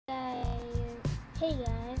Hey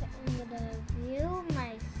guys, I'm gonna view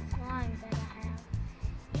my slime that I have,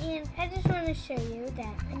 and I just want to show you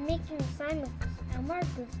that I'm making slime with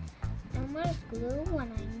this Elmer's glue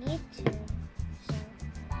when I need to. So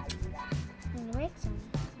I'm gonna make some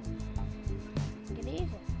and gonna use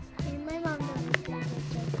it. And my mom doesn't think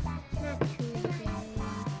it's not too big.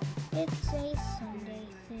 It's a Sunday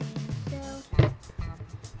thing, so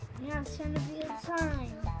now it's time to view the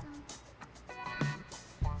slime.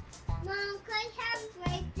 Mom, could I have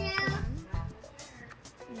breakthrough?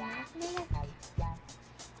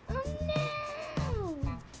 Oh no!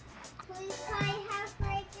 Please, could I have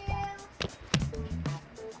breakthrough?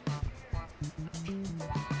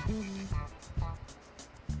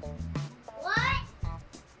 What?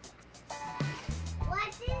 What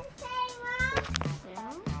did you say,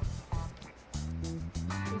 Mom?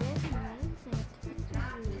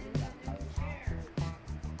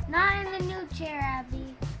 Not in the new chair, Abby.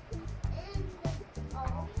 In the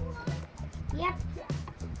old one? Yep.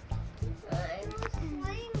 I'm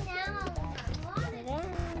swimming now.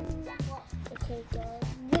 Okay, guys.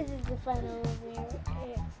 This is the final review.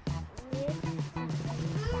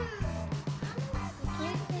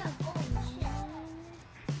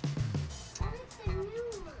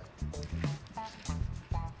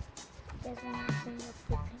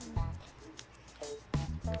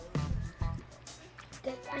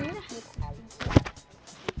 I'm gonna hide something.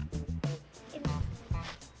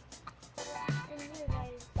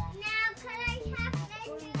 Now, could I have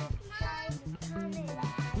breakthrough, Mom?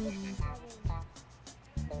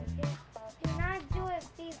 Do not do it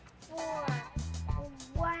before.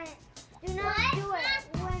 What? Do not What? do it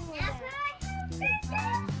when we're Now, could I have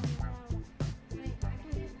breakthrough?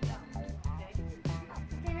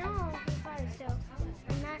 They know before, so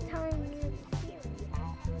I'm not telling you the secret.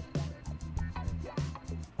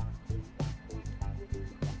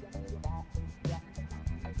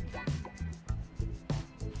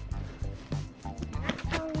 I'm not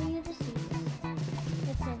telling you the secret.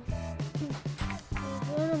 Listen, here's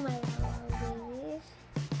one of my little babies.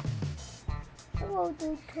 Hello,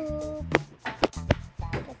 YouTube.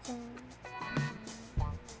 Listen.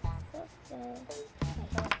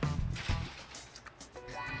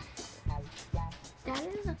 This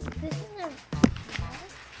is a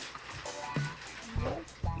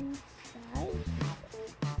what's inside.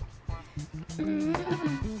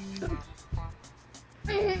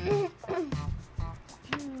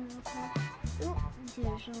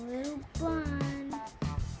 There's a little bun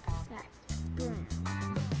that's brown.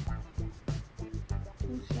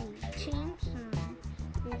 You can change some.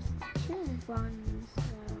 There's two buns, so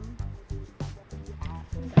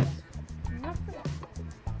enough for that.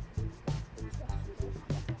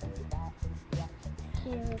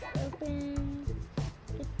 Okay, let's open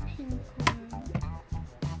the pink one.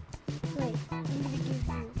 Wait, I'm gonna give you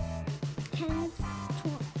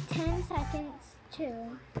 10 seconds to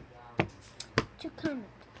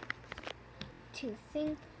comment, to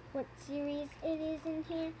think what series it is in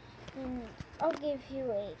here, and I'll give you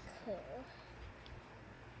a clue.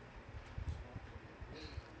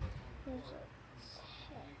 Here's a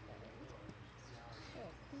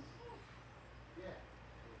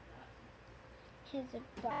Here's a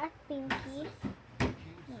black binky.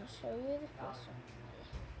 I'll show you the first one.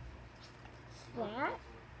 It's that.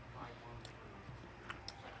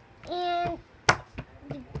 And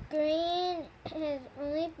the green has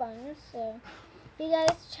only buns, so you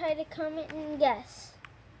guys try to comment and guess.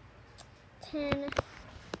 10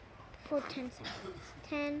 seconds.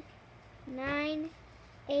 10, 9,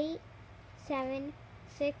 8, 7,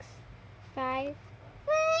 6, 5,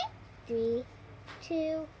 3,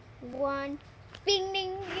 2, 1. Bing,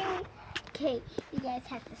 ding, ding. Okay, you guys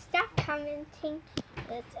have to stop commenting.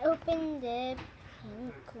 Let's open the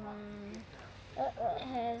pink one. It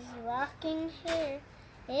has rocking hair.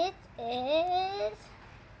 It is...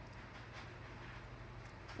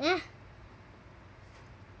 Yeah.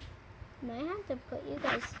 Might have to put you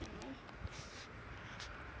guys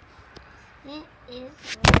down. It is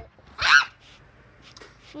red. Ah!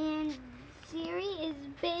 And Siri is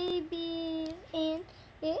babies. And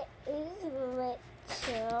it is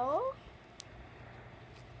Rachel.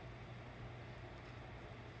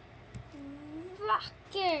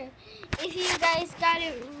 Rocker. If you guys got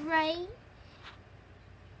it right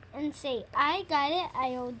and say, I got it, I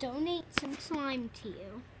will donate some slime to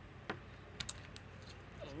you.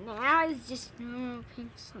 And now it's just normal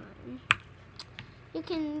pink slime. You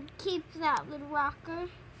can keep that little rocker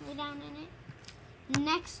way down in it.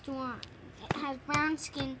 Next one. It has brown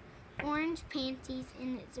skin, orange panties,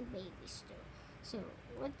 and it's a baby still. So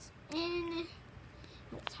what's in?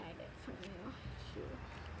 Let's hide it from you. Here,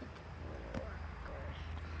 look at the little rocker.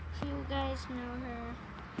 you guys know her.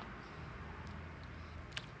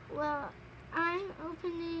 Well, I'm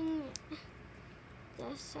opening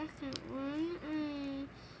the second one, and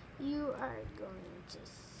you are going to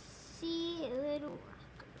see a little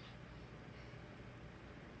rocker.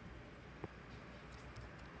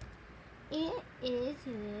 It is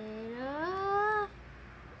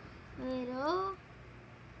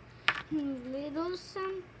little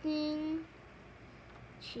something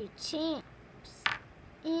to champs.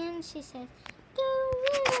 And she says, "Go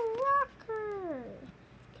little rocker,"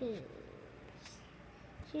 'cause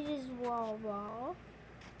she does wall ball.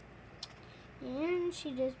 And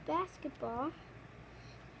she does basketball.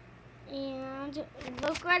 And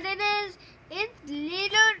look what it is. It's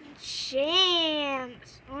Little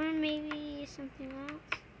Champs. Or maybe something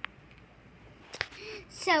else.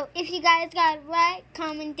 So if you guys got it right,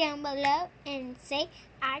 comment down below and say,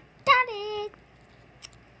 "I got it."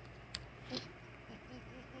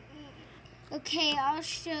 Okay, I'll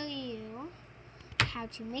show you how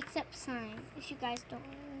to mix up slime. If you guys don't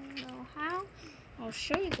know how, I'll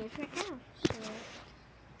show you guys right now. So let me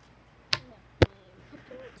put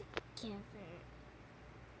them together.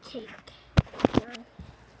 Take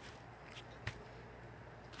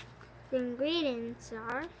the ingredients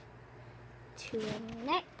are 2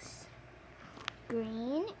 mix,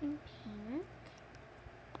 green and pink,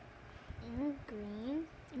 and green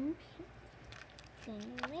and pink. Then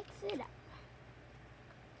mix it up.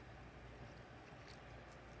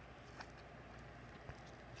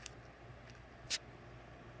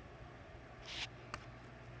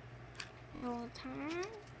 We'll turn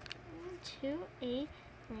to a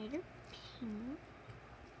brighter pink.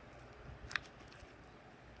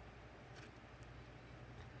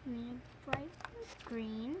 And then a bright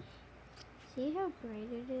green. See how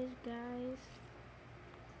bright it is, guys?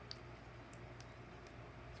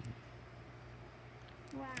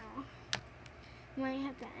 Wow. Might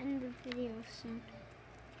have to end the video soon.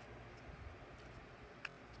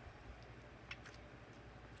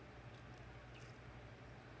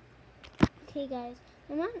 Okay guys,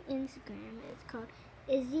 I'm on Instagram. It's called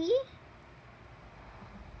Izzy.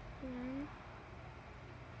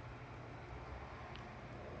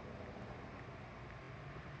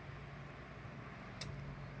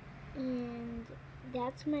 And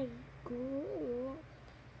that's my glue.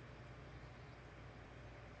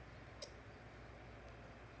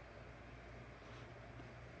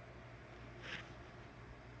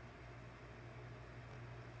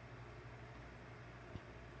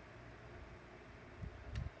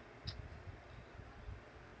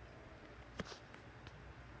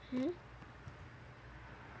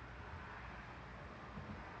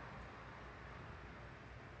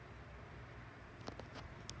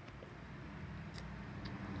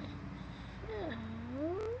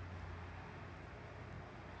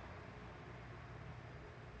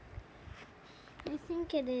 I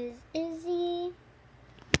think it is Izzy.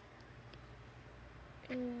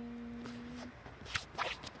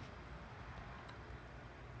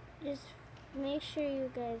 Just make sure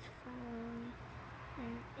you guys follow me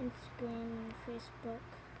on Instagram and Facebook.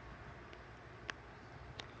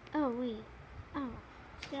 Oh wait. Oh,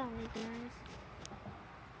 sorry guys.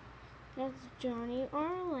 That's Johnny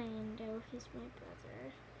Orlando. He's my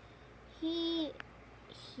brother. He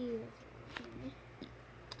was with me.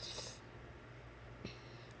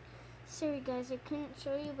 Sorry guys, I couldn't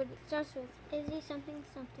show you, but it starts with Izzy something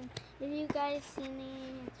something. If you guys see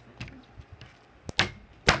me, it's fine.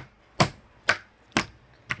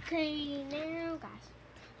 Okay, now guys,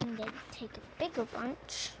 I'm going to take a bigger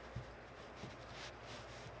bunch.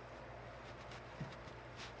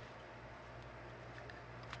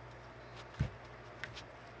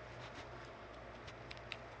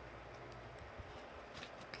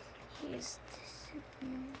 Here's this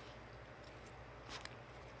again.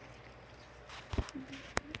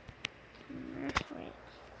 Right.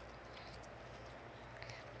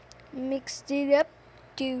 Mixed it up,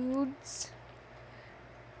 dudes.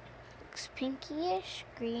 Looks pinkyish,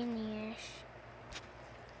 greenish.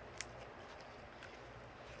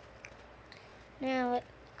 Now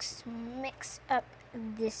let's mix up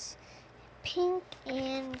this pink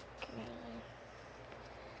and green.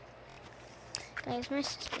 Guys, my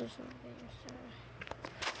sister's over there, so.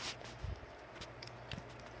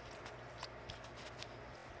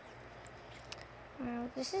 Wow,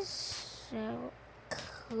 this is so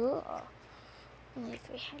cool. Only if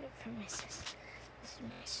we had it for my sister. This is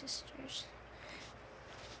my sister's.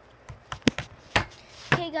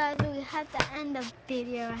 Okay guys, we have to end the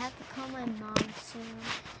video. I have to call my mom soon.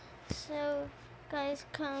 So guys,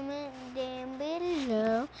 comment down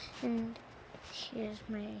below, and here's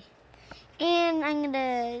my And I'm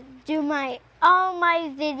gonna do all my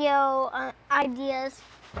video ideas.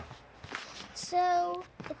 So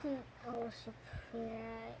I can also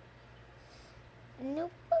create a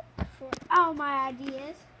notebook for all my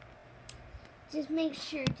ideas. Just make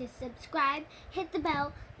sure to subscribe, hit the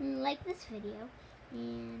bell, and like this video,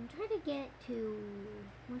 and try to get to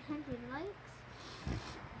 100 likes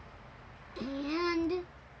and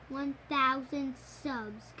 1,000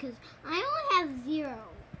 subs, because I only have 0.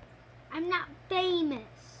 I'm not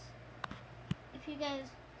famous. If you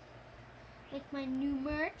guys like my new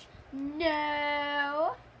merch,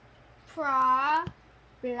 no problema.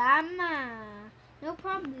 No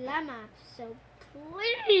problema. So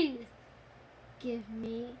please give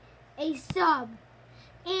me a sub.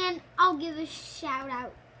 And I'll give a shout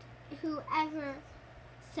out whoever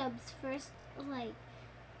subs first, like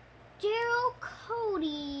Gerald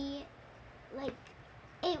Cody. Like,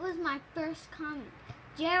 it was my first comment.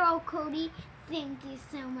 Gerald Cody, thank you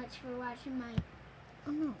so much for watching my...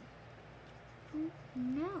 Oh no. Oh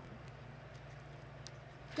no.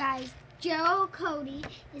 Guys, Gerald Cody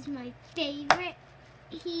is my favorite.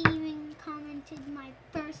 He even commented my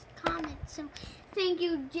first comment. So thank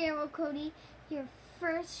you, Gerald Cody. Your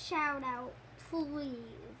first shout out. Please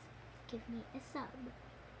give me a sub.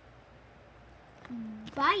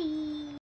 Bye.